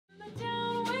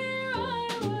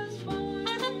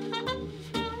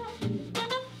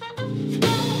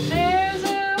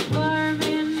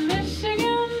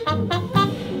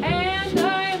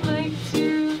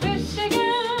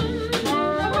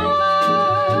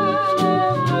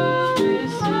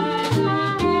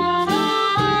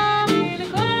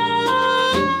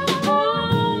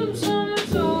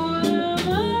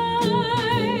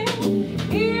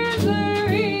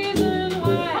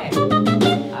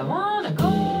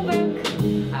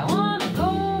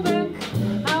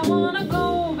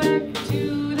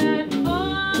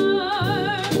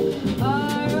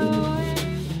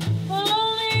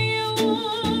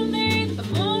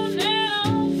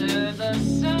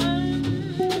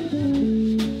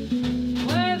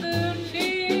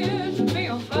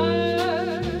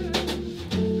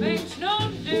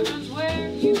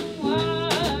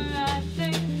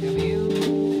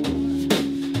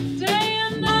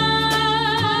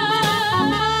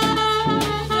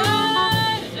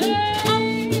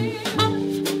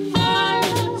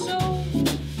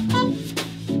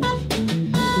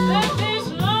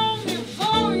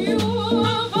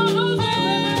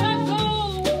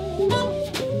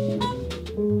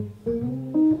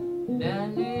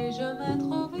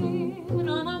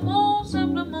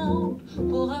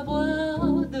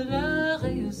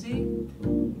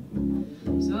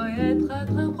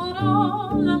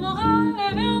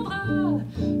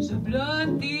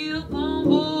attire dans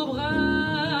vos bras,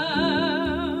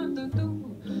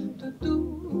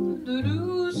 tout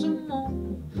doucement,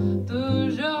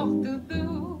 toujours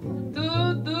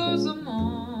tout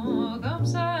doucement, comme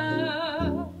ça,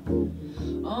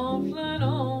 en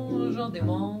flânant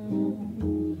gentiment.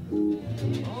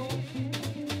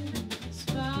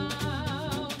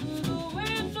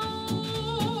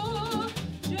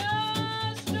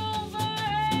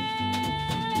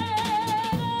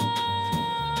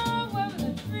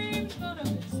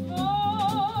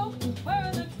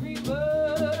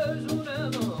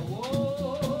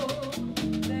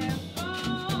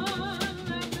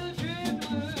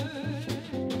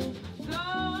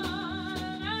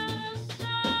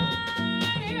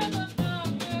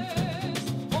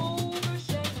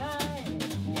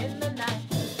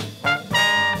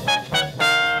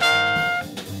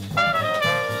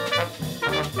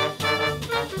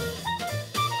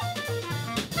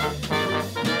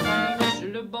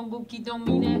 Bongo qui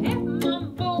domine, et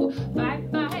mambo, bye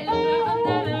bye,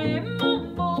 et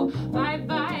mambo, bye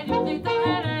bye,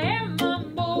 et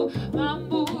mambo,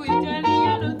 mambo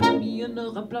italiano,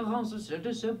 italiano, rappelleront ce seul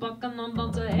de ce pas qu'on en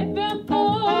danse, et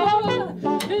bientôt,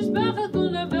 j'espère qu'on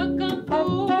le veut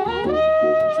campo,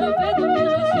 ça fait de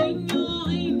mes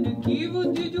signorines qui vous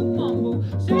dit du mambo,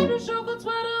 c'est le choc qu'on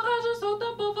soit de rage, saute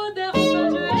un pauvre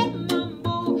dérapage, et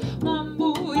mambo, mambo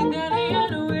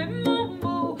italiano, et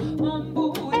mambo, mambo.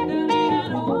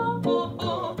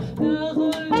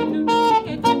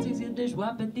 De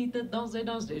joie petite danser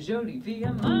dans des jolies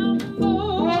filles,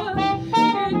 mambo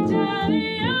italiano.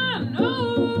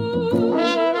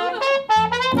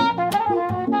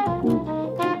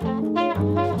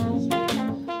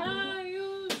 I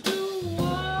used to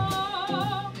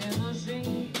walk in the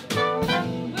shade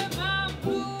with my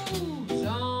blues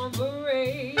on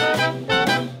parade.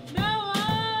 Now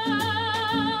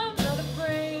I'm not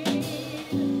afraid.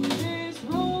 This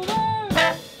rover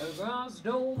across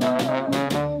over.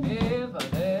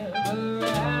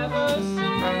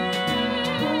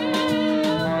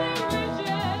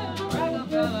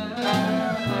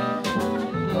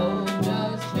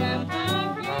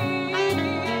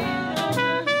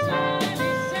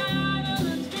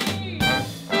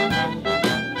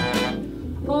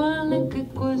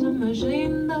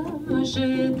 Mas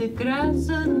cheia de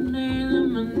graça, nena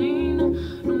menina,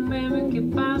 no meme que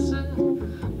passa,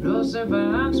 doce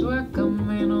balanço a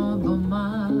caminho do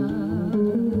mar.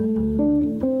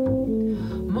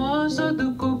 Moça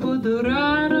do corpo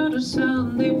dourado do céu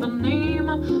de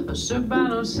Ipanema, o seu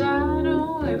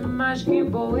balançado é mais que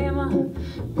poema,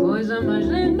 coisa mais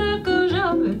linda que eu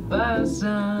já vi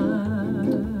passar.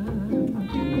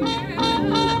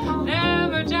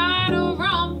 Never tired of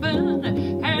romping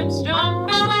and stomping.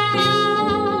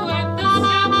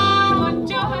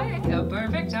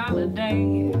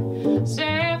 Holiday,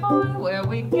 Savoy, where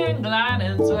we can glide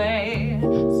and sway.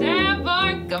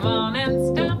 Savoy, come on and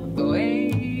stop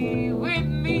away with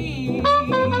me.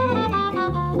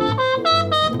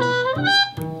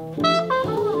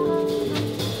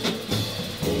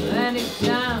 Many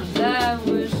times I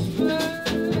whispered,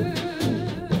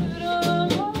 oh,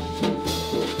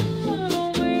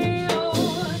 Romeo,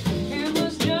 it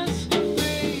was just a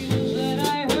phrase that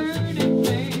I heard in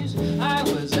place. I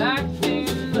was acting.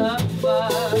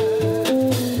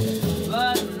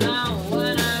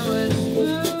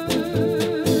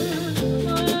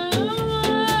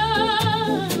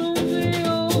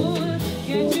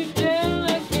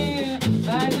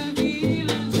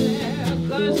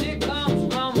 It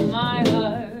comes from my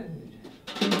heart.